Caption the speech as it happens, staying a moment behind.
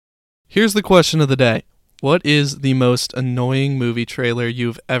Here's the question of the day. What is the most annoying movie trailer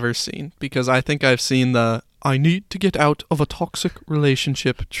you've ever seen? Because I think I've seen the I need to get out of a toxic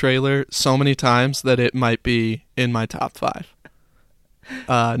relationship trailer so many times that it might be in my top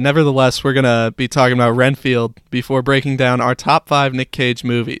 5. Nevertheless, we're going to be talking about Renfield before breaking down our top 5 Nic Cage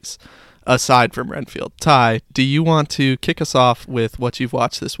movies, aside from Renfield. Ty, do you want to kick us off with what you've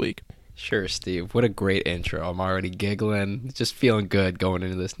watched this week? Sure, Steve. What a great intro. I'm already giggling, just feeling good going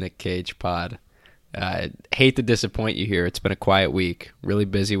into this Nic Cage pod. Hate to disappoint you here. It's been a quiet week. Really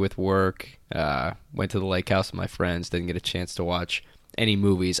busy with work. Went to the lake house with my friends. Didn't get a chance to watch any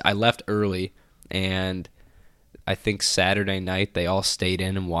movies. I left early, and I think Saturday night they all stayed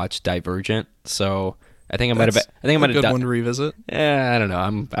in and watched Divergent. So I think I might have. I think I might have. Good one to revisit. Yeah, I don't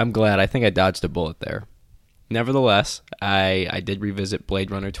know. I'm glad. I think I dodged a bullet there. Nevertheless, I did revisit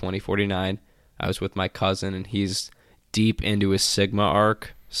Blade Runner 2049. I was with my cousin, and he's deep into his Sigma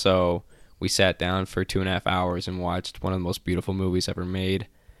arc. So we sat down for 2.5 hours and watched one of the most beautiful movies ever made.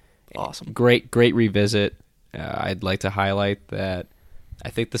 Awesome. Great revisit. I'd like to highlight that I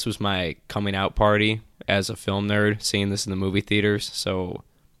think this was my coming out party as a film nerd, seeing this in the movie theaters. So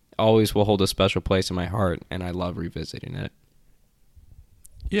always will hold a special place in my heart, and I love revisiting it.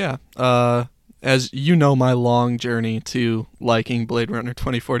 Yeah. As you know, my long journey to liking Blade Runner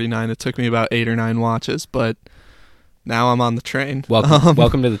 2049, it took me about 8 or 9 watches, but now I'm on the train.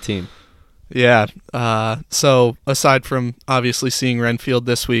 Welcome to the team. Yeah. So aside from obviously seeing Renfield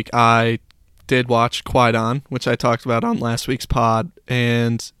this week, I did watch Qui-Gon, which I talked about on last week's pod,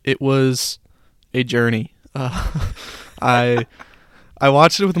 and it was a journey. I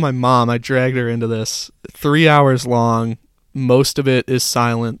watched it with my mom. I dragged her into this. 3 hours long. Most of it is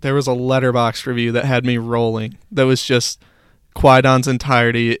silent. There was a Letterboxd review that had me rolling. That was just Qui-Gon's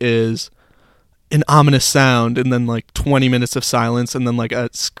entirety is an ominous sound, and then like 20 minutes of silence, and then like a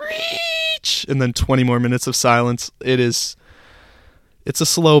screech, and then 20 more minutes of silence. It's a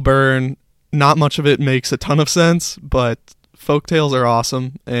slow burn. Not much of it makes a ton of sense, but folktales are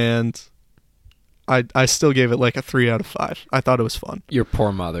awesome, and I still gave it like a 3 out of 5. I thought it was fun. Your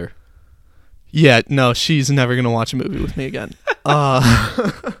poor mother. Yeah, no, she's never going to watch a movie with me again.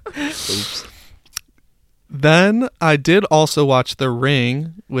 Oops. Then I did also watch The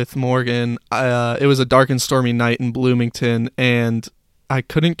Ring with Morgan. It was a dark and stormy night in Bloomington, and I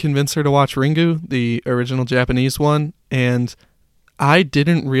couldn't convince her to watch Ringu, the original Japanese one, and I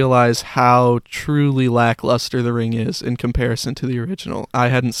didn't realize how truly lackluster The Ring is in comparison to the original. I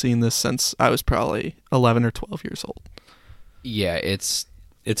hadn't seen this since I was probably 11 or 12 years old. Yeah, it's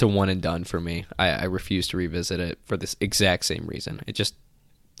a one and done for me. I refuse to revisit it for this exact same reason.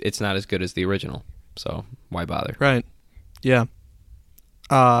 It's not as good as the original, so why bother? Right. Yeah.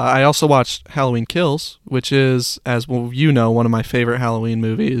 I also watched Halloween Kills, which is, as well, you know, one of my favorite Halloween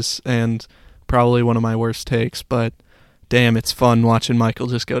movies and probably one of my worst takes, but damn, it's fun watching Michael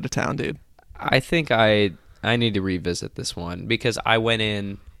just go to town, dude. I think I need to revisit this one because I went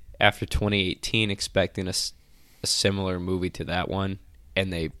in after 2018 expecting a similar movie to that one,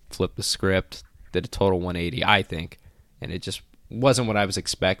 and they flipped the script, did a total 180, I think, and it just wasn't what I was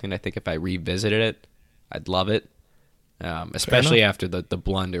expecting. I think if I revisited it, I'd love it, especially after the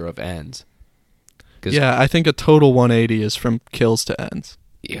blunder of Ends. Yeah, I think a total 180 is from Kills to Ends.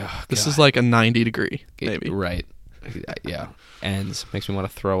 Yeah, this is like a 90 degree, maybe. Right. Yeah, Ends makes me want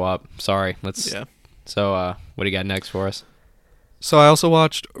to throw up. Sorry. Yeah. So, what do you got next for us? So I also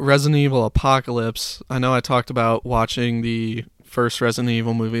watched Resident Evil Apocalypse. I know I talked about watching the first Resident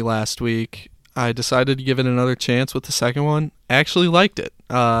Evil movie last week. I decided to give it another chance with the second one. I actually liked it.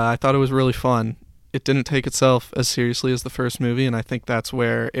 I thought it was really fun. It didn't take itself as seriously as the first movie, and I think that's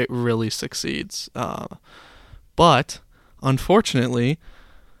where it really succeeds. But, unfortunately,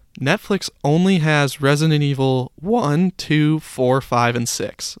 Netflix only has Resident Evil 1, 2, 4, 5, and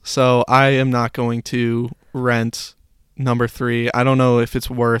 6. So I am not going to rent number 3. I don't know if it's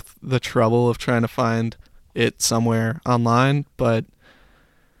worth the trouble of trying to find it somewhere online, but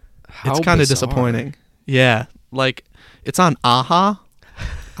it's kind of disappointing. Yeah, like it's on Aha.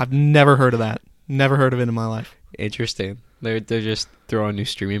 I've never heard of that. Never heard of it in my life. Interesting. They're just throwing new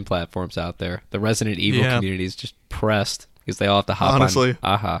streaming platforms out there. The Resident Evil community is just pressed because they all have to hop on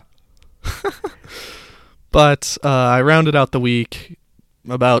Aha. But I rounded out the week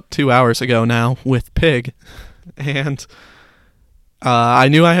about 2 hours ago now with Pig, and I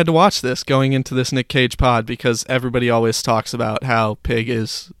knew I had to watch this going into this Nic Cage pod because everybody always talks about how Pig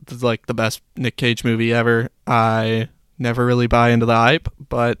is like the best Nic Cage movie ever. I never really buy into the hype,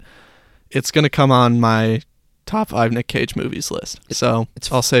 but it's going to come on my top 5 Nic Cage movies list. So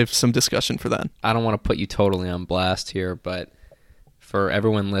I'll save some discussion for then. I don't want to put you totally on blast here, but for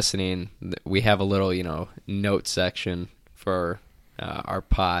everyone listening, we have a little, note section for our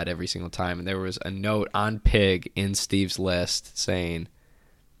pod every single time. And there was a note on Pig in Steve's list saying,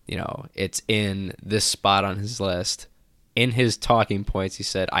 it's in this spot on his list. In his talking points, he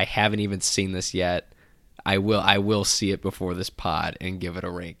said, I haven't even seen this yet. I will see it before this pod and give it a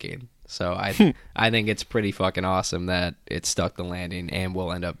ranking. So I think it's pretty fucking awesome that it stuck the landing and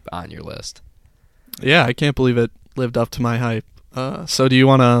will end up on your list. Yeah, I can't believe it lived up to my hype. So do you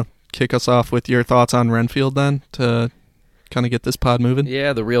want to kick us off with your thoughts on Renfield then to kind of get this pod moving?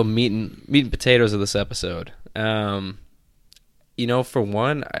 Yeah, the real meat and potatoes of this episode. For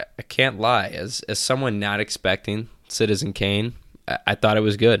one, I can't lie. As someone not expecting Citizen Kane, I thought it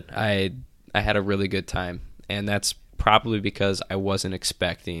was good. I had a really good time, and that's probably because I wasn't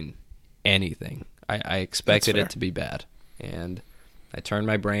expecting anything. I expected it to be bad, and I turned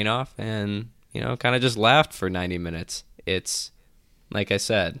my brain off and kind of just laughed for 90 minutes. It's like I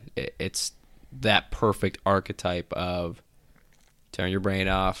said, it's that perfect archetype of turn your brain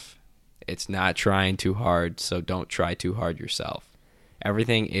off. It's not trying too hard, so don't try too hard yourself.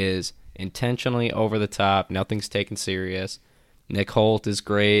 Everything is intentionally over the top. Nothing's taken serious. Nick Hoult is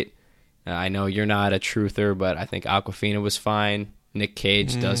great. I know you're not a truther, but I think Awkwafina was fine. Nic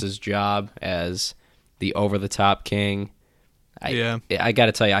Cage does his job as the over-the-top king. I got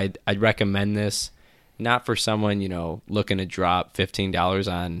to tell you, I'd recommend this, not for someone, looking to drop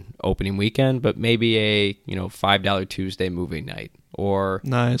 $15 on opening weekend, but maybe a, $5 Tuesday movie night. Or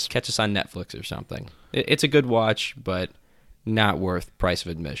catch us on Netflix or something. It's a good watch, but not worth price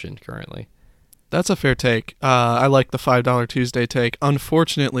of admission currently. That's a fair take. I like the $5 Tuesday take.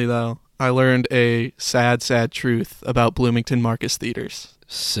 Unfortunately, though, I learned a sad, sad truth about Bloomington Marcus theaters.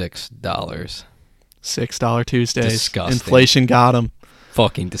 $6. $6 Tuesdays. Disgusting. Inflation got them.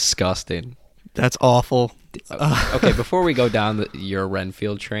 Fucking disgusting. That's awful. Okay, before we go down your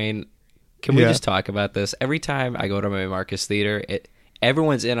Renfield train, can we just talk about this? Every time I go to my Marcus theater,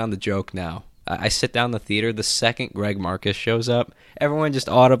 everyone's in on the joke now. I sit down in the theater, the second Greg Marcus shows up, everyone just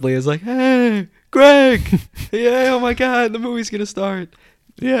audibly is like, hey, Greg! Yeah, oh my God, the movie's going to start.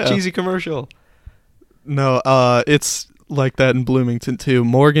 Yeah. Cheesy commercial. No, it's like that in Bloomington, too.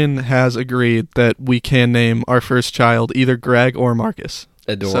 Morgan has agreed that we can name our first child either Greg or Marcus.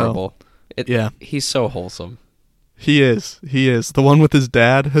 Adorable. So, He's so wholesome. He is. The one with his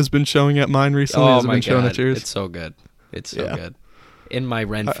dad has been showing at mine recently. Oh, has my been showing God. at yours. It's so good. It's so good. In my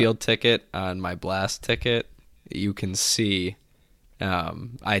Renfield ticket, on my Blast ticket, you can see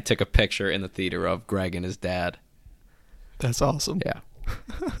I took a picture in the theater of Greg and his dad. That's awesome. Yeah.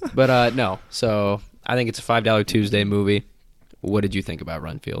 But no, so I think it's a $5 Tuesday movie. What did you think about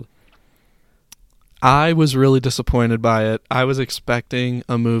Renfield? I was really disappointed by it. I was expecting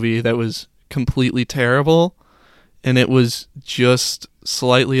a movie that was completely terrible, and it was just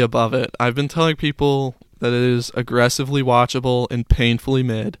slightly above it. I've been telling people that it is aggressively watchable and painfully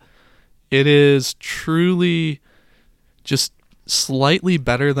mid. It is truly just slightly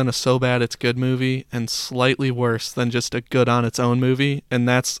better than a so bad it's good movie and slightly worse than just a good on its own movie, and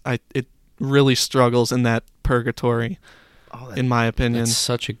it really struggles in that purgatory, in my opinion. That's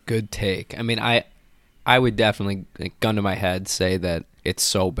such a good take. I mean, I would definitely, gun to my head, say that it's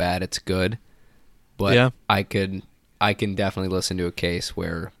so bad it's good, but yeah. I can definitely listen to a case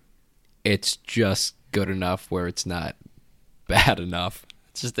where it's just good enough where it's not bad enough.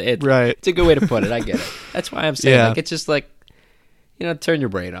 Right. It's a good way to put it. I get it. That's why I'm saying it's just turn your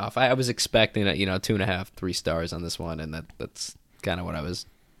brain off. I was expecting 2.5, 3 stars on this one, and that's kind of what I was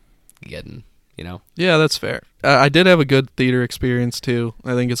getting. Yeah, that's fair. I did have a good theater experience too.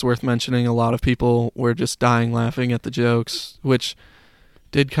 I think it's worth mentioning. A lot of people were just dying laughing at the jokes, which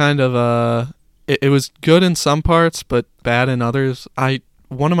did kind of it was good in some parts but bad in others.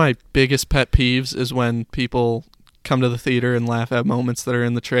 One of my biggest pet peeves is when people come to the theater and laugh at moments that are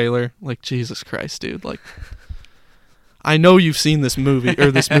in the trailer. Like, Jesus Christ, dude. Like, I know you've seen this movie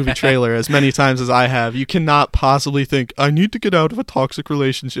or this movie trailer as many times as I have. You cannot possibly think, I need to get out of a toxic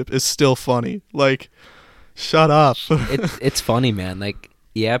relationship is still funny. Like, shut up. It's funny, man. Like,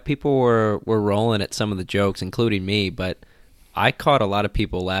 yeah, people were rolling at some of the jokes, including me, but I caught a lot of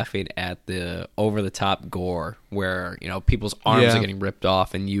people laughing at the over-the-top gore where, people's arms are getting ripped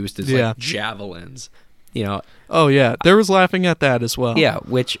off and used as, like, javelins, Oh, yeah. There was laughing at that as well. Yeah,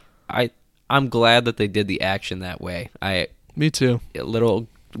 which I'm glad that they did the action that way. Me too. A little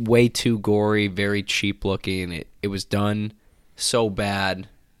way too gory, very cheap looking. It was done so bad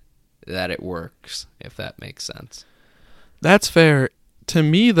that it works, if that makes sense. That's fair. To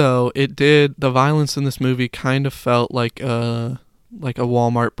me, though, the violence in this movie kind of felt like a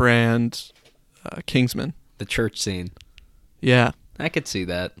Walmart brand Kingsman. The church scene. Yeah. I could see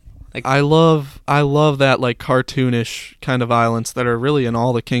that. Like, I love that like cartoonish kind of violence that are really in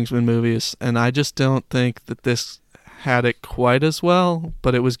all the Kingsman movies, and I just don't think that this had it quite as well,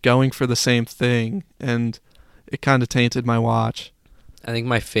 but it was going for the same thing, and it kind of tainted my watch. I think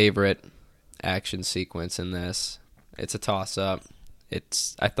my favorite action sequence in this, it's a toss-up.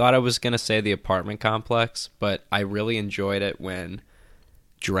 I thought I was going to say the apartment complex, but I really enjoyed it when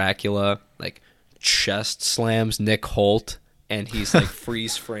Dracula like chest slams Nic Hoult, and he's like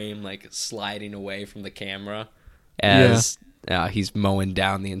freeze frame, like sliding away from the camera as he's mowing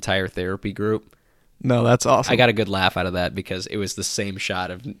down the entire therapy group. No, that's awesome. I got a good laugh out of that because it was the same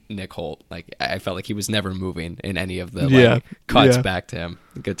shot of Nic Hoult. Like, I felt like he was never moving in any of the cuts back to him.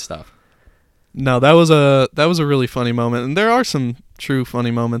 Good stuff. No, that was a really funny moment, and there are some true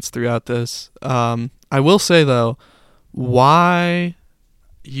funny moments throughout this. I will say though, why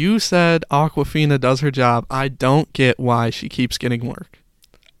you said Awkwafina does her job, I don't get why she keeps getting work.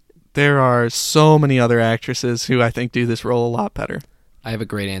 There are so many other actresses who I think do this role a lot better. I have a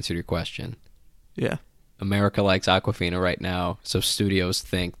great answer to your question. Yeah. America likes Awkwafina right now, so studios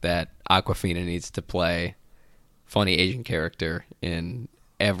think that Awkwafina needs to play funny Asian character in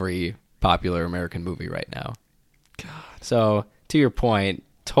every popular American movie right now. God. So, to your point,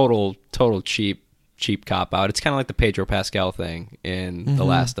 total cheap cop out. It's kind of like the Pedro Pascal thing in The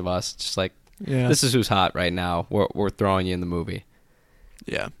Last of Us. Just like, this is who's hot right now. We're throwing you in the movie.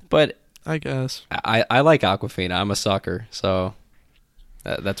 Yeah. But I guess I like Awkwafina. I'm a sucker, so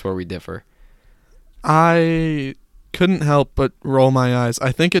that's where we differ. I couldn't help but roll my eyes.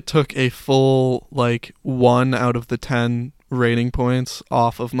 I think it took a full 1 out of the 10 rating points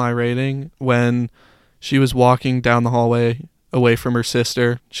off of my rating when she was walking down the hallway away from her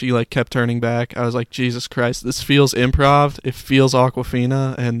sister. She kept turning back. I was like, Jesus Christ, this feels improv. It feels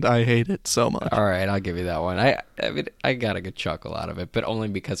Awkwafina, and I hate it so much. All right, I'll give you that one. I mean, I got a good chuckle out of it, but only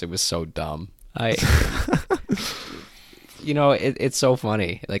because it was so dumb. It's so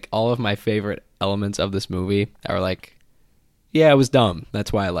funny. Like, all of my favorite elements of this movie are it was dumb.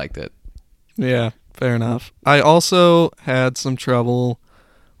 That's why I liked it. Yeah, fair enough. I also had some trouble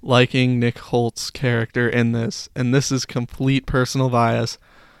liking Nic Hoult's character in this, and this is complete personal bias.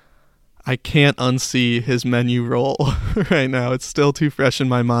 I can't unsee his menu role right now. It's still too fresh in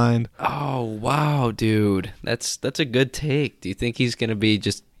my mind. Oh, wow, dude. That's a good take. Do you think he's going to be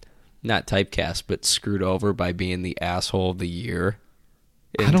just not typecast, but screwed over by being the asshole of the year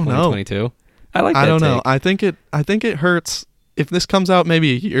in 2022? I like that. I don't know. I think it hurts. If this comes out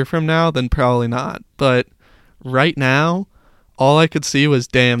maybe a year from now, then probably not. But right now, all I could see was,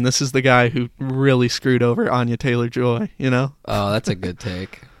 damn, this is the guy who really screwed over Anya Taylor-Joy, Oh, that's a good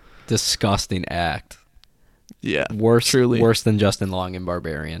take. Disgusting act. Yeah. Truly. Worse than Justin Long in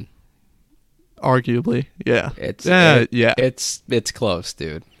Barbarian. Arguably, yeah. It's close,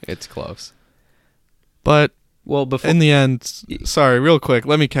 dude. It's close. But in the end, sorry, real quick,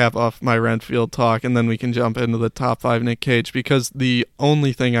 let me cap off my Renfield talk, and then we can jump into the top 5 Nic Cage, because the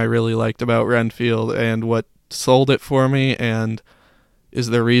only thing I really liked about Renfield and what sold it for me and is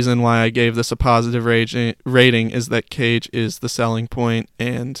the reason why I gave this a positive rating is that Cage is the selling point,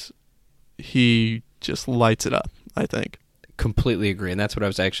 and he just lights it up, I think. Completely agree, and that's what I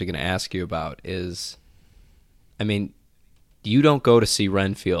was actually going to ask you about is, I mean, you don't go to see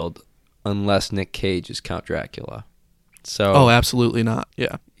Renfield unless Nic Cage is Count Dracula. So absolutely not.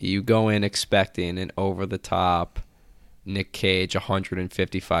 Yeah. You go in expecting an over-the-top Nic Cage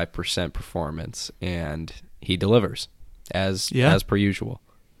 155% performance, and he delivers as per usual.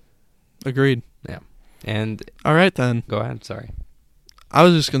 Agreed. Yeah. And all right then. Go ahead. Sorry. I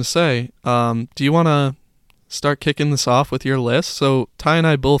was just going to say, do you want to start kicking this off with your list? So Ty and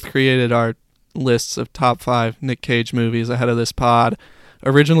I both created our lists of top 5 Nic Cage movies ahead of this pod.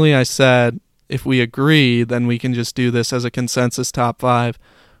 Originally I said if we agree, then we can just do this as a consensus top 5.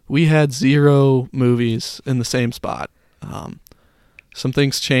 We had 0 movies in the same spot. Some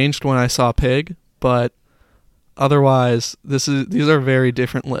things changed when I saw Pig, but otherwise these are very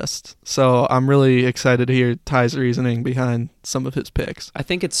different lists. So I'm really excited to hear Ty's reasoning behind some of his picks. I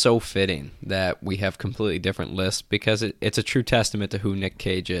think it's so fitting that we have completely different lists because it's a true testament to who Nic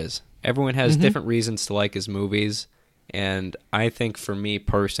Cage is. Everyone has different reasons to like his movies, and I think for me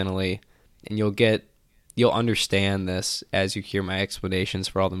personally, and you'll understand this as you hear my explanations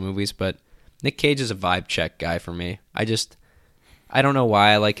for all the movies, but Nic Cage is a vibe check guy for me. I don't know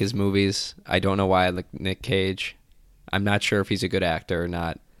why I like his movies. I don't know why I like Nic Cage. I'm not sure if he's a good actor or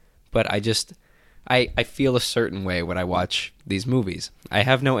not, but I feel a certain way when I watch these movies. I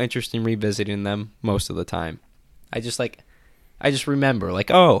have no interest in revisiting them most of the time. I just remember,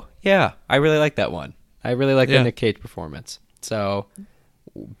 oh, yeah, I really like that one. I really like the Nic Cage performance. So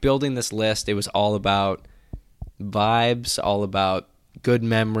building this list, it was all about vibes, all about good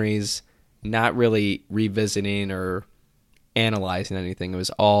memories, not really revisiting or analyzing anything. It was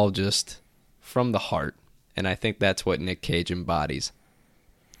all just from the heart. And I think that's what Nic Cage embodies.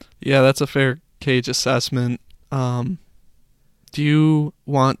 Yeah, that's a fair Cage assessment. Do you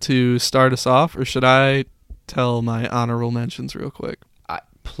want to start us off, or should I tell my honorable mentions real quick?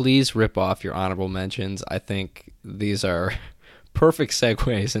 Please rip off your honorable mentions. I think these are perfect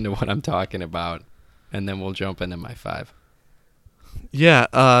segues into what I'm talking about, and then we'll jump into my 5.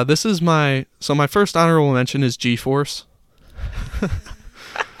 Yeah, this is my first honorable mention is G-Force,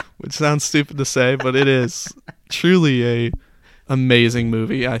 which sounds stupid to say, but it is truly a amazing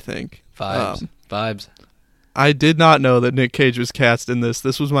movie, I think. Vibes. I did not know that Nic Cage was cast in this.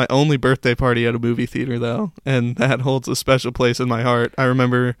 This was my only birthday party at a movie theater, though, and that holds a special place in my heart. I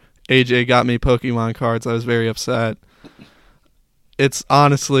remember AJ got me Pokemon cards. I was very upset. It's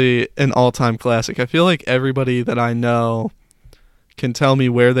honestly an all-time classic. I feel like everybody that I know can tell me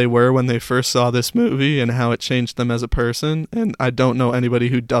where they were when they first saw this movie and how it changed them as a person, and I don't know anybody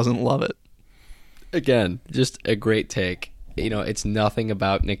who doesn't love it. Again, just a great take. It's nothing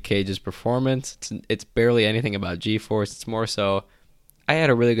about Nic Cage's performance. It's barely anything about G-Force. It's more so, I had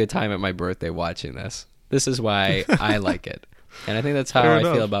a really good time at my birthday watching this. This is why I like it. And I think that's how I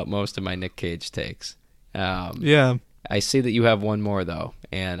feel about most of my Nic Cage takes. Yeah. I see that you have one more, though,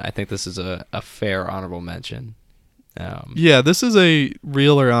 and I think this is a fair honorable mention. Yeah, this is a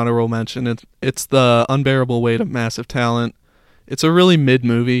realer honorable mention. It's The Unbearable Weight of Massive Talent. It's a really mid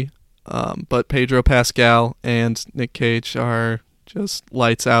movie. But Pedro Pascal and Nic Cage are just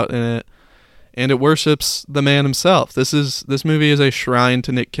lights out in it, and it worships the man himself. This movie is a shrine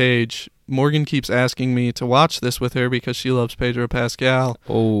to Nic Cage. Morgan keeps asking me to watch this with her because she loves Pedro Pascal.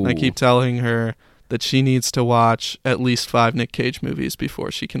 Oh. I keep telling her that she needs to watch at least 5 Nic Cage movies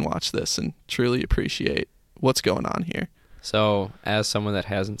before she can watch this and truly appreciate what's going on here. So, as someone that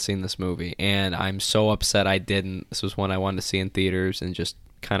hasn't seen this movie, and I'm so upset I didn't, this was one I wanted to see in theaters and just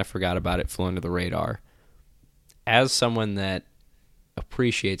kind of forgot about it, flew under the radar. As someone that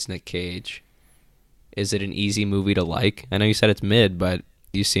appreciates Nic Cage, is it an easy movie to like? I know you said it's mid, but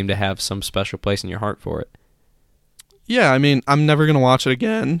you seem to have some special place in your heart for it. Yeah, I mean, I'm never going to watch it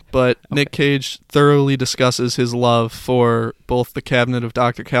again, but okay. Nic Cage thoroughly discusses his love for both The Cabinet of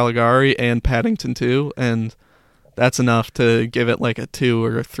Dr. Caligari and Paddington 2, and that's enough to give it like a 2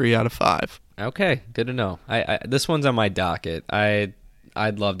 or a 3 out of 5. Okay, good to know. This one's on my docket.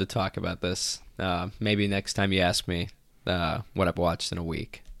 I'd love to talk about this. Maybe next time you ask me what I've watched in a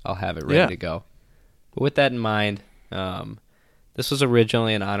week, I'll have it ready to go. But with that in mind, this was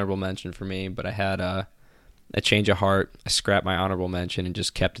originally an honorable mention for me, but I had a change of heart. I scrapped my honorable mention and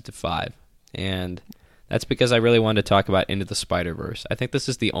just kept it to 5. And that's because I really wanted to talk about Into the Spider-Verse. I think this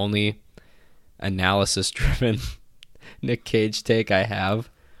is the only analysis-driven Nic Cage take I have.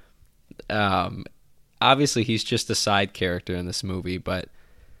 Obviously, he's just a side character in this movie,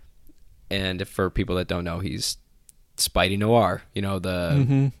 and for people that don't know, he's Spidey Noir,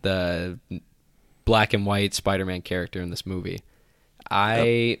 the black and white Spider-Man character in this movie.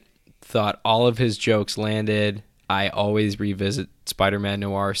 I thought all of his jokes landed. I always revisit Spider-Man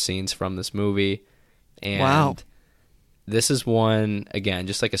Noir scenes from this movie, and this is one, again,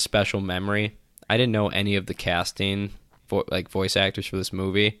 just like a special memory. I didn't know any of the casting, voice actors for this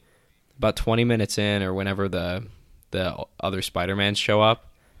movie. About 20 minutes in, or whenever the other Spider-Mans show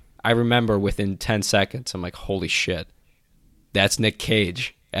up, I remember within 10 seconds, I'm like, holy shit, that's Nic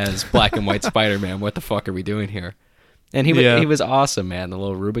Cage as black and white Spider-Man. What the fuck are we doing here? And he was awesome, man. The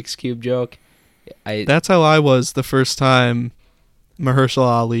little Rubik's Cube joke. That's how I was the first time Mahershala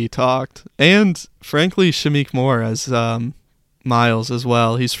Ali talked. And, frankly, Shameik Moore as Miles as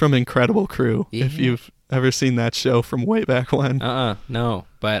well. He's from Incredible Crew, if you've ever seen that show from way back when. No.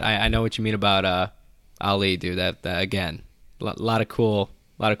 But I know what you mean about Ali, dude. That again, a lot of cool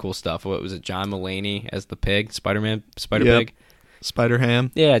stuff. What was it? John Mulaney as the pig, Spider-Pig,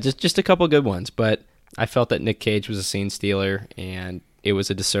 Spider-Ham. Yeah, just a couple good ones. But I felt that Nic Cage was a scene stealer, and it was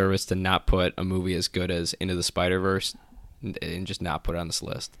a disservice to not put a movie as good as Into the Spider-Verse and just not put it on this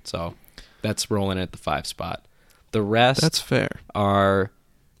list. So that's rolling at the 5 spot. The rest, that's fair, are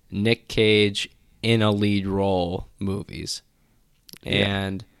Nic Cage in a lead role movies.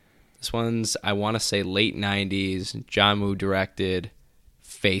 And this one's, I want to say, late 90s, John Woo directed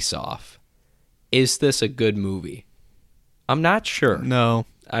Face Off. Is this a good movie? I'm not sure. No,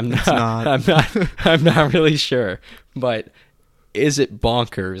 I'm not really sure. But is it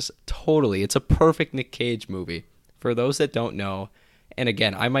bonkers? Totally. It's a perfect Nic Cage movie. For those that don't know, and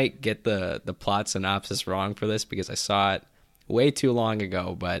again, I might get the plot synopsis wrong for this because I saw it way too long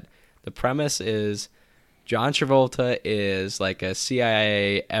ago, but the premise is John Travolta is like a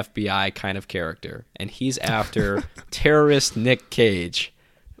CIA, FBI kind of character, and he's after terrorist Nic Cage.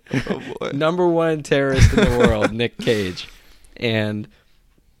 Oh, boy. Number one terrorist in the world, Nic Cage. And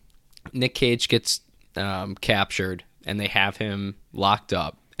Nic Cage gets captured, and they have him locked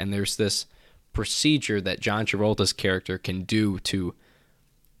up. And there's this procedure that John Travolta's character can do to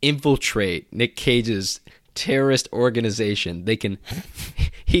infiltrate Nic Cage's terrorist organization.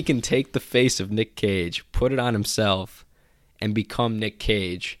 He can take the face of Nic Cage, put it on himself, and become Nic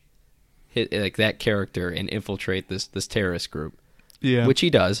Cage, like that character, and infiltrate this terrorist group. Yeah. Which he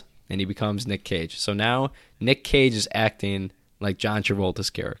does, and he becomes Nic Cage. So now Nic Cage is acting like John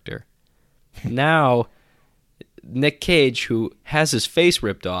Travolta's character. Now, Nic Cage, who has his face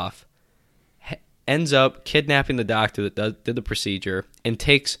ripped off, ends up kidnapping the doctor that did the procedure and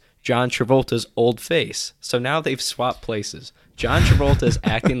takes John Travolta's old face. So now they've swapped places. John Travolta is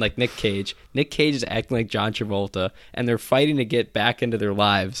acting like Nic Cage. Nic Cage is acting like John Travolta, and they're fighting to get back into their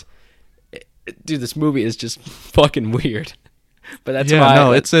lives. Dude, this movie is just fucking weird. But that's why.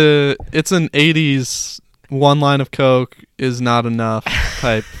 No, it's an 80s one line of coke is not enough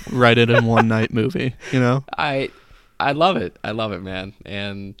type write it in one night movie, you know? I love it. I love it, man.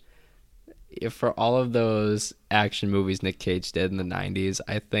 And if for all of those action movies Nic Cage did in the 90s,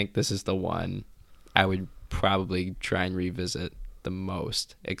 I think this is the one I would probably try and revisit the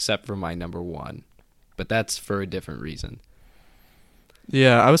most, except for my number one. But that's for a different reason.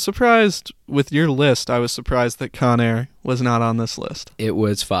 Yeah, I was surprised with your list. I was surprised that Con Air was not on this list. It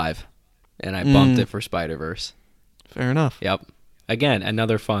was 5, and I bumped it for Spider-Verse. Fair enough. Yep. Again,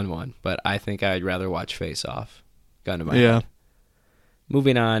 another fun one, but I think I'd rather watch Face Off. Gun to my head.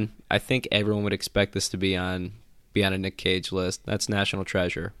 Moving on, I think everyone would expect this to be on a Nic Cage list. That's National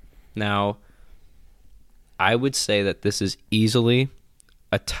Treasure. Now, I would say that this is easily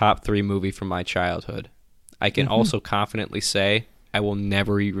a top 3 movie from my childhood. I can also confidently say I will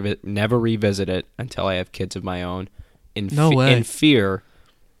never revisit it until I have kids of my own, in fear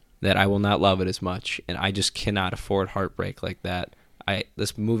that I will not love it as much, and I just cannot afford heartbreak like that.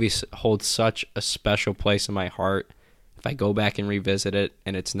 This movie holds such a special place in my heart. If I go back and revisit it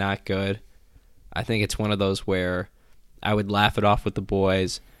and it's not good, I think it's one of those where I would laugh it off with the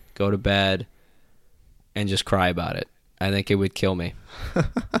boys, go to bed, and just cry about it. I think it would kill me.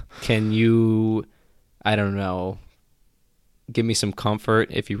 Can you, I don't know, give me some comfort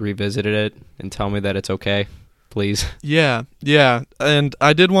if you revisited it and tell me that it's okay, please? Yeah. And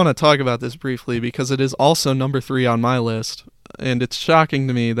I did want to talk about this briefly because it is also number 3 on my list. And it's shocking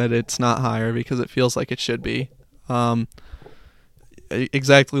to me that it's not higher because it feels like it should be.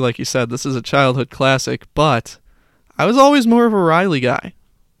 Exactly like you said, this is a childhood classic, but I was always more of a Riley guy.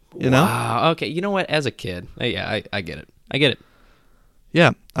 You know? Wow. Okay. You know what? As a kid, yeah, I get it.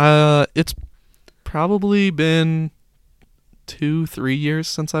 Yeah. It's probably been 2-3 years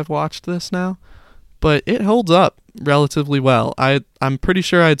since I've watched this now, but it holds up relatively well. I'm pretty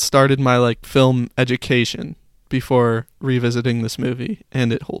sure I'd started my film education before revisiting this movie,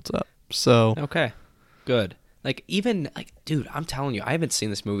 and it holds up. So okay, good. Dude, I'm telling you, I haven't seen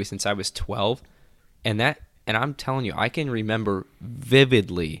this movie since I was 12, and I'm telling you, I can remember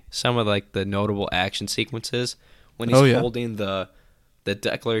vividly some of the notable action sequences when he's holding the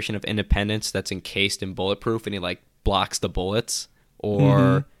Declaration of Independence that's encased in bulletproof, and he blocks the bullets,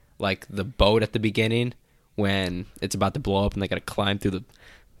 or the boat at the beginning when it's about to blow up and they got to climb through the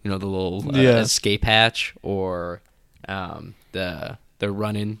little escape hatch, or they're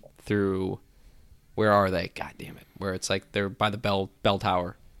running through. Where are they? God damn it! Where it's they're by the bell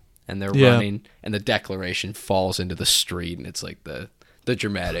tower, and they're running, and the Declaration falls into the street, and it's the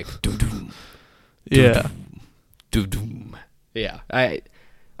dramatic doom. Yeah. Doom. Yeah. I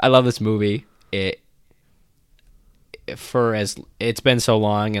love this movie. It's been so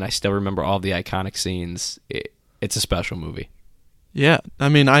long, and I still remember all the iconic scenes. It's a special movie. Yeah, I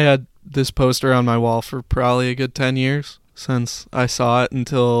mean, I had this poster on my wall for probably a good 10 years since I saw it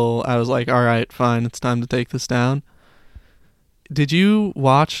until I was like, all right, fine, it's time to take this down. Did you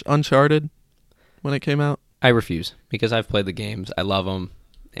watch Uncharted when it came out? I refuse, because I've played the games. I love them,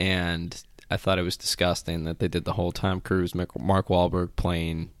 and I thought it was disgusting that they did the whole Tom Cruise, Mark Wahlberg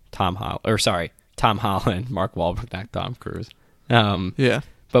playing Tom Holland, Mark Wahlberg, not Tom Cruise.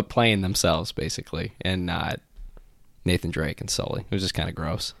 But playing themselves, basically, and not Nathan Drake and Sully. It was just kind of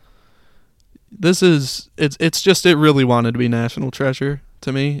gross. It really wanted to be National Treasure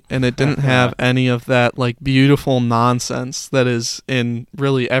to me, and it didn't have any of that beautiful nonsense that is in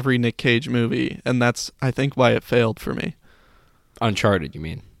really every Nic Cage movie, and that's, I think, why it failed for me. Uncharted, you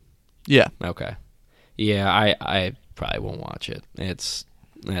mean? Yeah. Okay. Yeah, I probably won't watch it. That's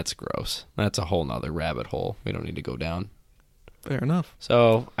gross. That's a whole nother rabbit hole we don't need to go down. Fair enough.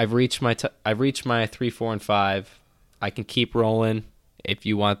 So I've reached my 3, 4, and 5. I can keep rolling. If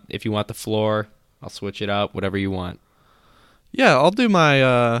you want the floor, I'll switch it up. Whatever you want. Yeah, I'll do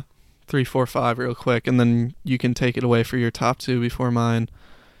my 3, 4, 5 real quick, and then you can take it away for your top 2 before mine.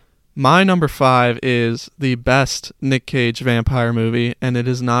 My number 5 is the best Nic Cage vampire movie, and it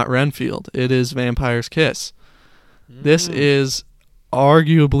is not Renfield. It is Vampire's Kiss. This is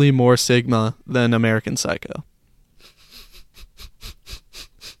arguably more Sigma than American Psycho.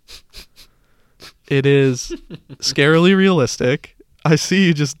 It is scarily realistic. I see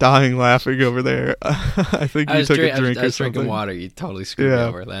you just dying laughing over there. I think you took a drink or something. I was drinking water. You totally screwed me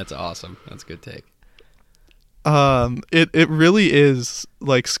over. That's awesome. That's a good take. It really is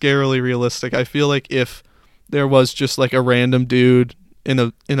like scarily realistic. I feel like if there was just like a random dude in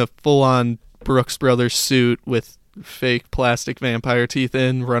a full on Brooks Brothers suit with fake plastic vampire teeth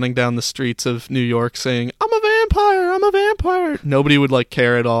running down the streets of New York saying, I'm a vampire, nobody would like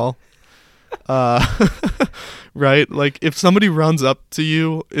care at all. Right? Like if somebody runs up to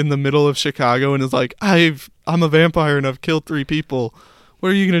you in the middle of Chicago and is like, I'm a vampire and I've killed 3 people, what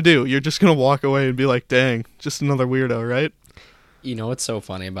are you going to do? You're just going to walk away and be like, dang, just another weirdo, right? You know what's so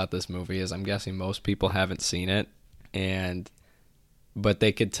funny about this movie is I'm guessing most people haven't seen it, but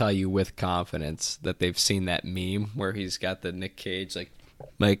they could tell you with confidence that they've seen that meme where he's got the Nic Cage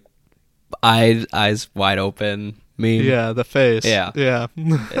like eyes wide open meme. Yeah, the face. Yeah.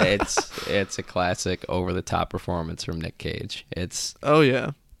 It's a classic over the top performance from Nic Cage. It's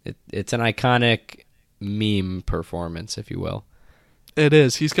an iconic meme performance, if you will. It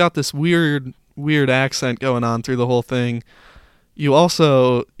is. He's got this weird accent going on through the whole thing. You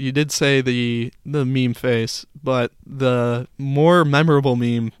did say the meme face, but the more memorable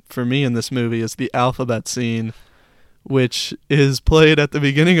meme for me in this movie is the alphabet scene, which is played at the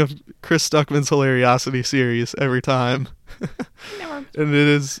beginning of Chris Stuckman's Hilariosity series every time. And it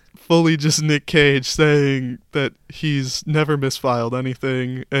is fully just Nic Cage saying that he's never misfiled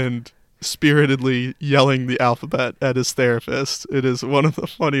anything and spiritedly yelling the alphabet at his therapist. It is one of the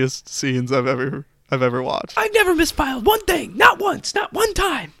funniest scenes I've ever watched. I've never misfiled one thing, not once, not one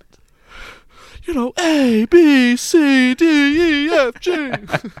time. You know, A, B, C, D, E, F, G.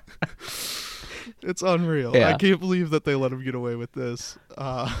 It's unreal. Yeah. I can't believe that they let him get away with this.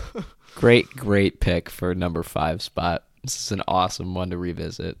 Great pick for number 5 spot. This is an awesome one to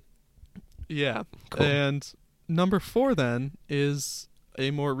revisit. Yeah. Cool. And number 4 then is a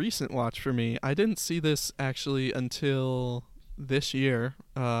more recent watch for me. I didn't see this actually until this year.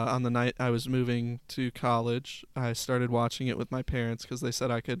 On the night I was moving to college, I started watching it with my parents because they said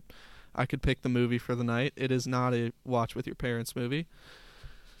I could pick the movie for the night. It is not a watch with your parents movie.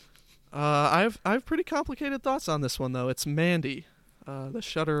 I have pretty complicated thoughts on this one though. It's Mandy, the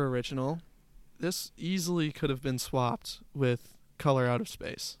Shudder original. This easily could have been swapped with Color Out of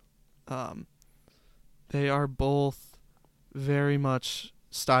Space. They are both very much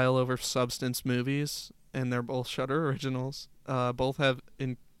style over substance movies, and they're both Shudder originals. Both have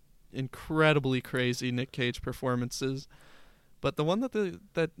incredibly crazy Nic Cage performances, but the one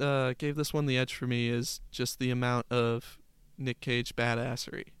that gave this one the edge for me is just the amount of Nic Cage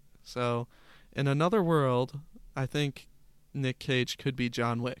badassery. So, in another world, I think Nic Cage could be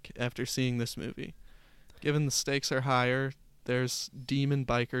John Wick after seeing this movie. Given the stakes are higher, there's demon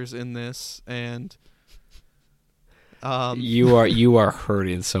bikers in this, and you are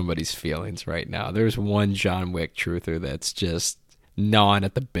hurting somebody's feelings right now. There's one John Wick truther that's just gnawing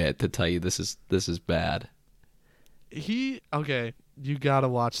at the bit to tell you this is bad. Okay, you gotta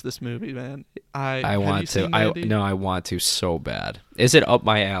watch this movie, man. I want to. I want to so bad. Is it up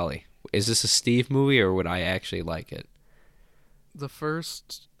my alley? Is this a Steve movie, or would I actually like it? The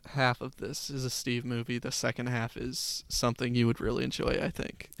first half of this is a Steve movie. The second half is something you would really enjoy, I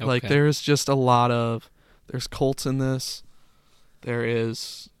think. Okay. Like, there's just a lot of... There's cults in this. There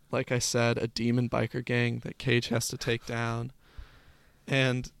is, like I said, a demon biker gang that Cage has to take down.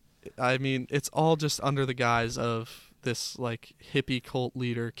 And, I mean, it's all just under the guise of this, like, hippie cult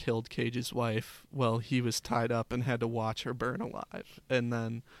leader killed Cage's wife while he was tied up and had to watch her burn alive. And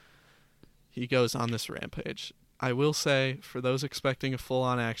then he goes on this rampage. I will say, for those expecting a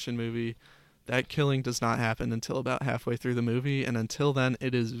full-on action movie, that killing does not happen until about halfway through the movie, and until then,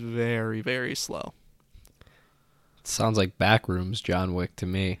 it is very, very slow. Sounds like Backrooms John Wick to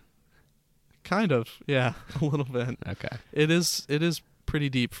me. Kind of, yeah, a little bit. Okay. It is pretty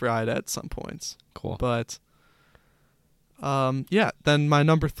deep fried at some points. Cool. But, yeah, then my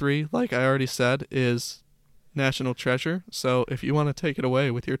number 3, like I already said, is National Treasure. So if you want to take it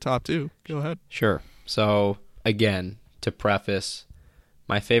away with your top 2, go ahead. Sure. So again, to preface,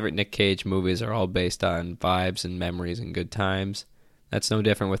 my favorite Nic Cage movies are all based on vibes and memories and good times. That's no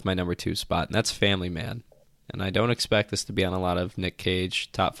different with my number 2 spot, and that's Family Man. And I don't expect this to be on a lot of Nic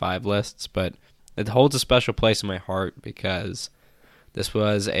Cage top 5 lists, but it holds a special place in my heart because this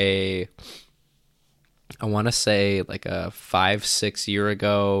was I want to say like a 5-6 year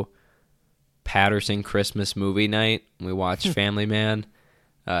ago Patterson Christmas movie night. We watched Family Man.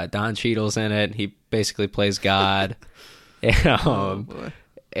 Don Cheadle's in it. He basically plays God.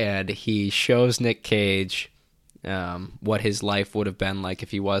 And he shows Nic Cage what his life would have been like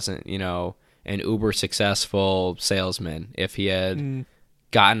if he wasn't, an uber successful salesman. If he had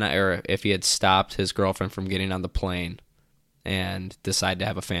if he had stopped his girlfriend from getting on the plane and decided to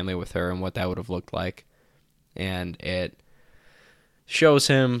have a family with her, and what that would have looked like. And it shows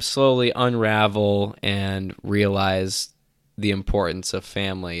him slowly unravel and realize the importance of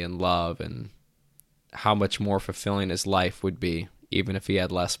family and love and how much more fulfilling his life would be even if he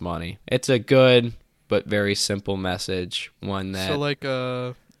had less money. It's a good but very simple message, one that... So like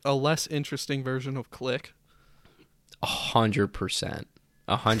a less interesting version of Click? 100%.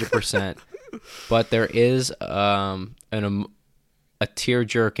 100%. But there is a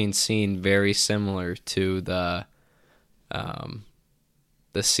tear-jerking scene very similar to the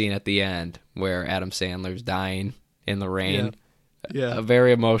scene at the end where Adam Sandler's dying in the rain. Yeah. A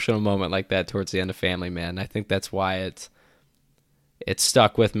very emotional moment like that towards the end of Family Man. I think that's why it's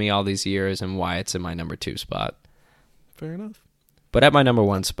stuck with me all these years and why it's in my number 2 spot. Fair enough. But at my number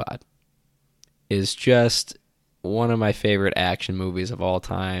 1 spot is just one of my favorite action movies of all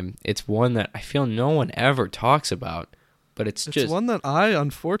time. It's one that I feel no one ever talks about, but it's just one that I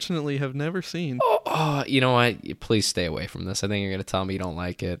unfortunately have never seen. Oh, you know what? Please stay away from this. I think you're going to tell me you don't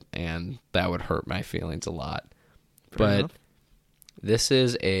like it, and that would hurt my feelings a lot. Fair enough. This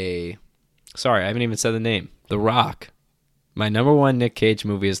is sorry, I haven't even said the name. The Rock. My number 1 Nic Cage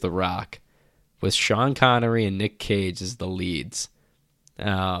movie is The Rock, with Sean Connery and Nic Cage as the leads.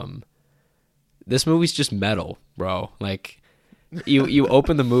 This movie's just metal, bro. Like, you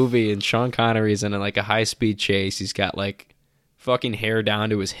open the movie and Sean Connery's in a high-speed chase. He's got fucking hair down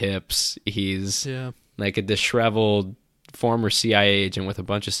to his hips. He's like a disheveled former CIA agent with a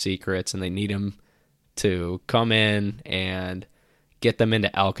bunch of secrets, and they need him to come in and get them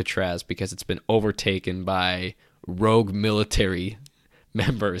into Alcatraz because it's been overtaken by rogue military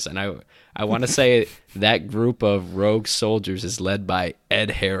members. And I want to say that group of rogue soldiers is led by Ed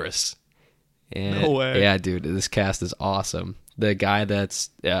Harris. And, no way. Yeah, dude, this cast is awesome. The guy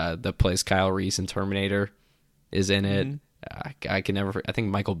that plays Kyle Reese in Terminator is in it. I think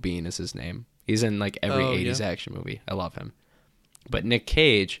Michael Biehn is his name. He's in every 80s action movie. I love him. But Nic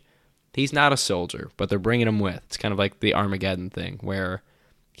Cage, he's not a soldier, but they're bringing him with. It's kind of like the Armageddon thing, where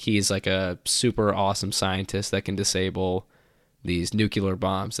he's like a super awesome scientist that can disable these nuclear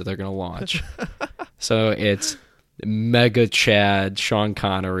bombs that they're going to launch. So it's mega Chad, Sean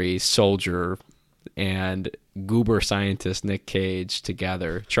Connery, soldier, and goober scientist Nic Cage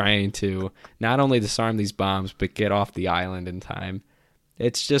together trying to not only disarm these bombs but get off the island in time.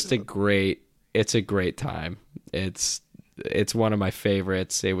 It's just a great time. It's one of my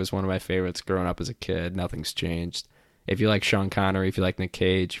favorites. It was one of my favorites growing up as a kid. Nothing's changed. If you like Sean Connery, if you like Nic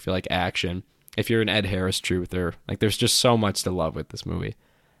Cage, if you like action, if you're an Ed Harris truther, there's just so much to love with this movie.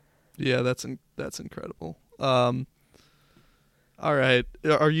 Yeah, that's incredible. All right,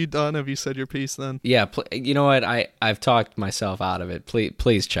 are you done? Have you said your piece then? Yeah, you know what? I've talked myself out of it.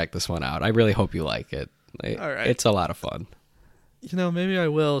 Please check this one out. I really hope you like it. All right, it's a lot of fun. Maybe I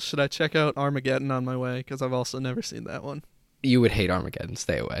will. Should I check out Armageddon on my way? Because I've also never seen that one. You would hate Armageddon.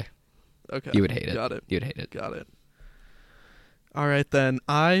 Stay away. Okay. You would hate it. Got it. You'd hate it. Got it. All right, then.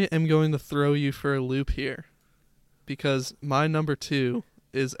 I am going to throw you for a loop here because my number 2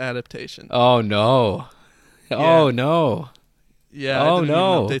 is Adaptation. Oh, no. Yeah. Oh, no. Yeah, oh, I didn't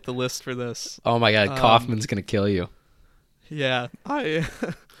no. even update the list for this. Oh, my God. Kaufman's going to kill you. Yeah. I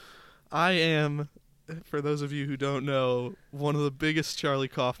am, for those of you who don't know, one of the biggest Charlie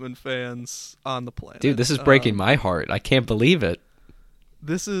Kaufman fans on the planet. Dude, this is breaking my heart. I can't believe it.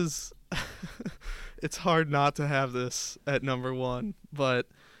 This is... It's hard not to have this at number 1, but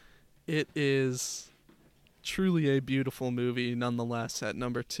it is truly a beautiful movie nonetheless at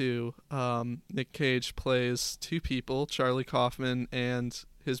number 2. Nic Cage plays 2 people, Charlie Kaufman and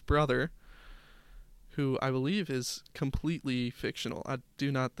his brother, who I believe is completely fictional. I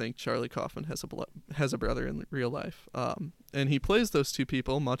do not think Charlie Kaufman has a brother in real life. And he plays those 2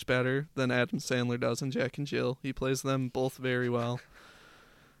 people much better than Adam Sandler does in Jack and Jill. He plays them both very well.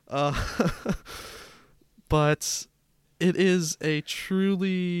 But it is a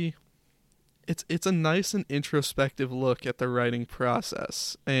truly it's a nice and introspective look at the writing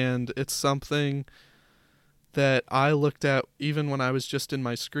process, and it's something that I looked at even when I was just in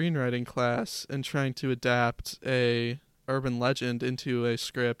my screenwriting class and trying to adapt a urban legend into a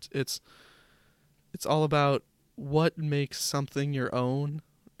script. It's all about what makes something your own,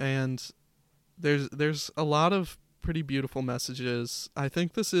 and there's a lot of pretty beautiful messages. I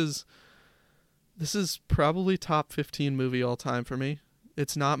think this is probably top 15 movie all time for me.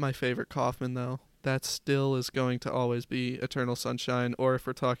 It's not my favorite Kaufman though. That still is going to always be Eternal Sunshine, or if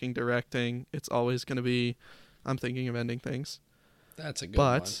we're talking directing, it's always going to be I'm Thinking of Ending Things. That's a good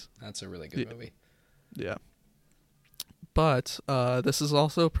one. That's a really good movie. Yeah. But this is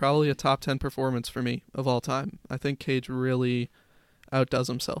also probably a top 10 performance for me of all time. I think Cage really outdoes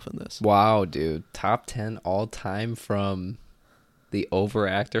himself in this. Wow, dude. Top 10 all time from the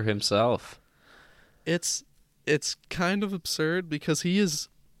overactor himself. It's kind of absurd because he's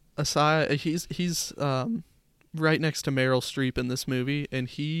right next to Meryl Streep in this movie, and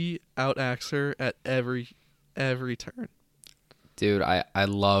he outacts her at every turn. Dude, I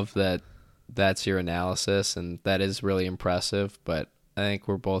love that that's your analysis, and that is really impressive, but I think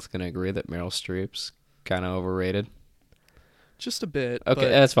we're both going to agree that Meryl Streep's kind of overrated. Just a bit. Okay,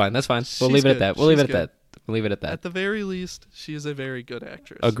 that's fine. We'll leave it at that. We'll leave it at that. At the very least, she is a very good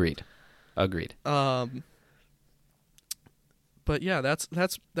actress. Agreed. But yeah,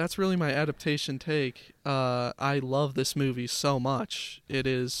 that's really my adaptation take. I love this movie so much. It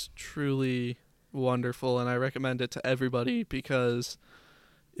is truly wonderful, and I recommend it to everybody because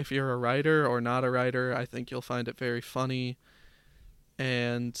if you're a writer or not a writer, I think you'll find it very funny.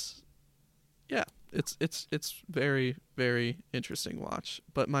 And yeah, it's very, very interesting watch.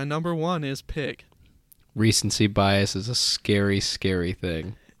 But my number one is Pig. Recency bias is a scary, scary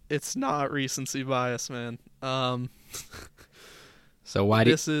thing. It's not recency bias, man. So why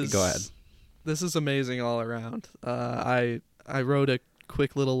go ahead. This is amazing all around. I wrote a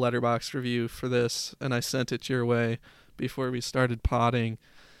quick little letterbox review for this, and I sent it your way before we started potting.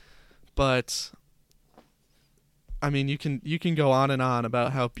 But I mean, you can go on and on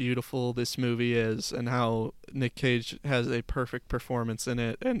about how beautiful this movie is, and how Nic Cage has a perfect performance in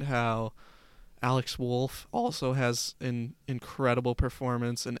it, and how Alex Wolff also has an incredible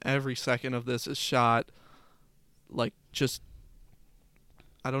performance, and every second of this is shot like just,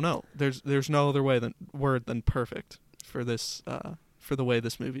 I don't know. There's no other word than perfect for this for the way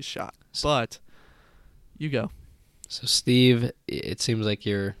this movie's shot. But you go. So Steve, it seems like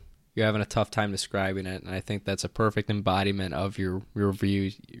you're having a tough time describing it, and I think that's a perfect embodiment of your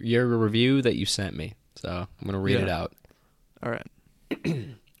review that you sent me. So I'm going to read it out. All right.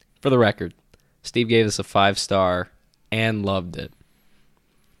 For the record, Steve gave this a 5-star and loved it.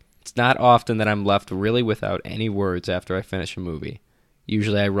 It's not often that I'm left really without any words after I finish a movie.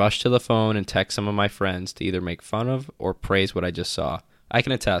 Usually I rush to the phone and text some of my friends to either make fun of or praise what I just saw. I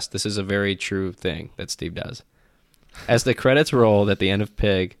can attest this is a very true thing that Steve does. As the credits rolled at the end of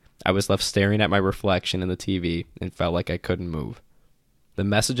Pig, I was left staring at my reflection in the TV and felt like I couldn't move. The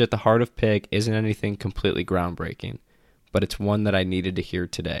message at the heart of Pig isn't anything completely groundbreaking, but it's one that I needed to hear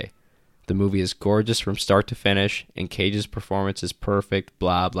today. The movie is gorgeous from start to finish, and Cage's performance is perfect,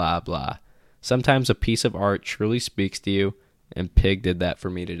 blah, blah, blah. Sometimes a piece of art truly speaks to you, and Pig did that for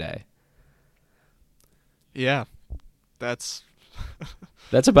me today. Yeah, that's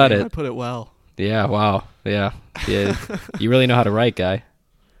about it. I put it well. Yeah, wow. Yeah. You really know how to write, guy.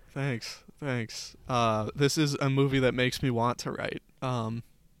 Thanks. This is a movie that makes me want to write,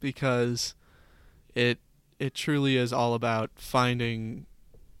 because it truly is all about finding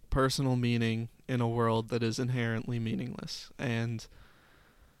personal meaning in a world that is inherently meaningless. And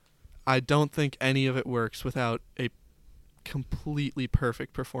I don't think any of it works without a completely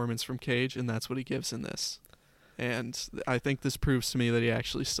perfect performance from Cage, and that's what he gives in this. And I think this proves to me that he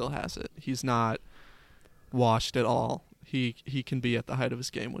actually still has it. He's not washed at all. He can be at the height of his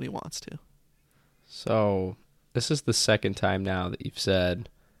game when he wants to. So this is the second time now that you've said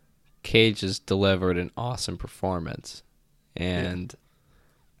Cage has delivered an awesome performance. And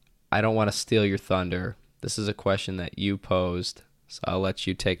I don't want to steal your thunder. This is a question that you posed, so I'll let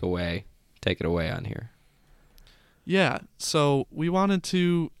you take it away on here. Yeah, so we wanted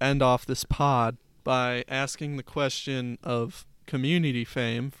to end off this pod by asking the question of Community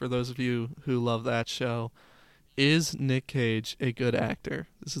fame, for those of you who love that show. Is Nic Cage a good actor?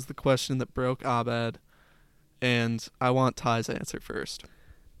 This is the question that broke Abed, and I want Ty's answer first.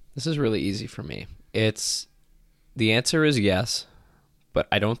 This is really easy for me. The answer is yes, but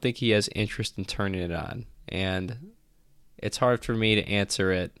I don't think he has interest in turning it on. And it's hard for me to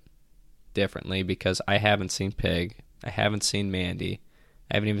answer it differently because I haven't seen Pig, I haven't seen Mandy,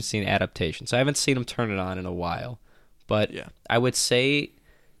 I haven't even seen Adaptation. So I haven't seen him turn it on in a while. But Yeah. I would say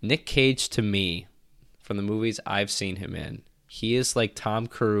Nic Cage, to me, from the movies I've seen him in, he is like Tom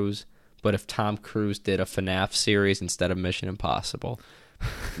Cruise, but if Tom Cruise did a FNAF series instead of Mission Impossible.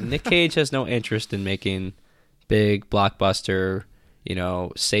 Nic Cage has no interest in making big blockbuster,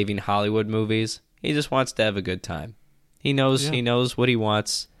 saving Hollywood movies. He just wants to have a good time. He knows what he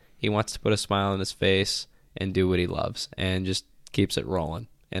wants. He wants to put a smile on his face and do what he loves and just keeps it rolling.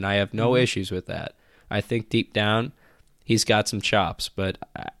 And I have no issues with that. I think deep down he's got some chops, but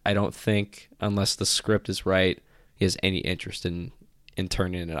I don't think, unless the script is right, he has any interest in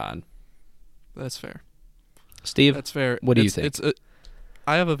turning it on. That's fair. Steve, that's fair. What do you think?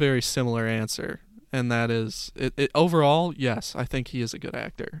 I have a very similar answer, and that is, overall, yes, I think he is a good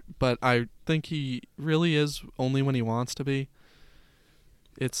actor, but I think he really is only when he wants to be.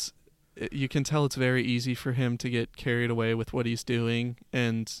 You can tell it's very easy for him to get carried away with what he's doing,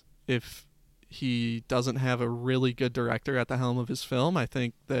 and if he doesn't have a really good director at the helm of his film, I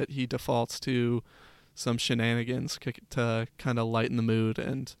think that he defaults to some shenanigans to kind of lighten the mood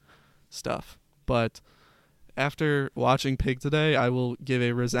and stuff. But after watching Pig today, I will give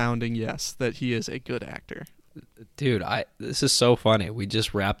a resounding yes that he is a good actor. Dude, this is so funny. We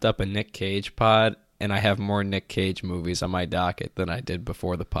just wrapped up a Nic Cage pod, and I have more Nic Cage movies on my docket than I did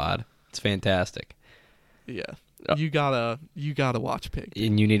before the pod. It's fantastic. Yeah. You gotta watch Pig.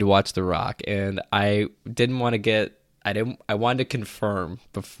 And you need to watch The Rock. And I didn't want to I wanted to confirm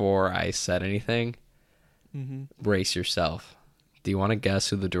before I said anything. Mm-hmm. Brace yourself. Do you want to guess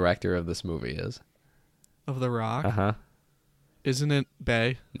who the director of this movie is? Of The Rock? Uh-huh. Isn't it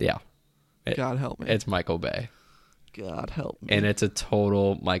Bay? Yeah. God help me. It's Michael Bay. God help me. And it's a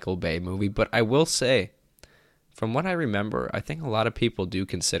total Michael Bay movie. But I will say, from what I remember, I think a lot of people do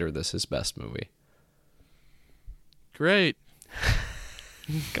consider this his best movie. Great.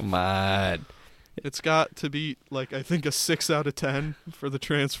 Come on. It's got to be, I think a 6 out of 10 for the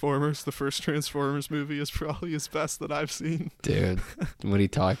Transformers. The first Transformers movie is probably his best that I've seen. Dude, when he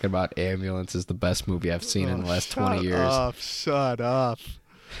talking about Ambulance is the best movie I've seen in the last 20 years. Shut up.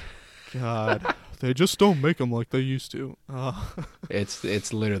 God. They just don't make them like they used to.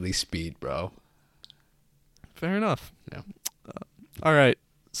 It's literally Speed, bro. Fair enough. Yeah. All right.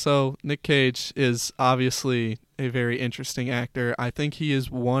 So Nic Cage is obviously a very interesting actor. I think he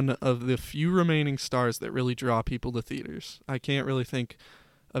is one of the few remaining stars that really draw people to theaters. I can't really think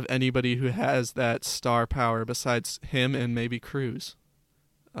of anybody who has that star power besides him and maybe Cruise.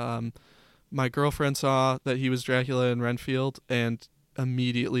 My girlfriend saw that he was Dracula in Renfield and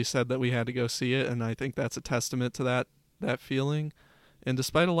immediately said that we had to go see it, and I think that's a testament to that feeling. And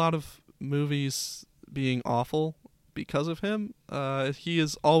despite a lot of movies being awful because of him, he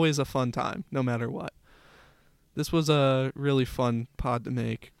is always a fun time, no matter what. This was a really fun pod to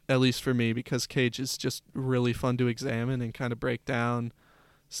make, at least for me, because Cage is just really fun to examine and kind of break down,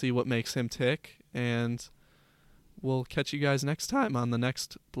 see what makes him tick, and we'll catch you guys next time on the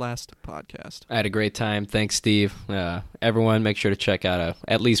next Blast podcast. I had a great time. Thanks, Steve. Everyone, make sure to check out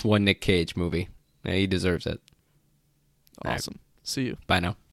at least one Nic Cage movie. He deserves it. Awesome. Right. See you. Bye now.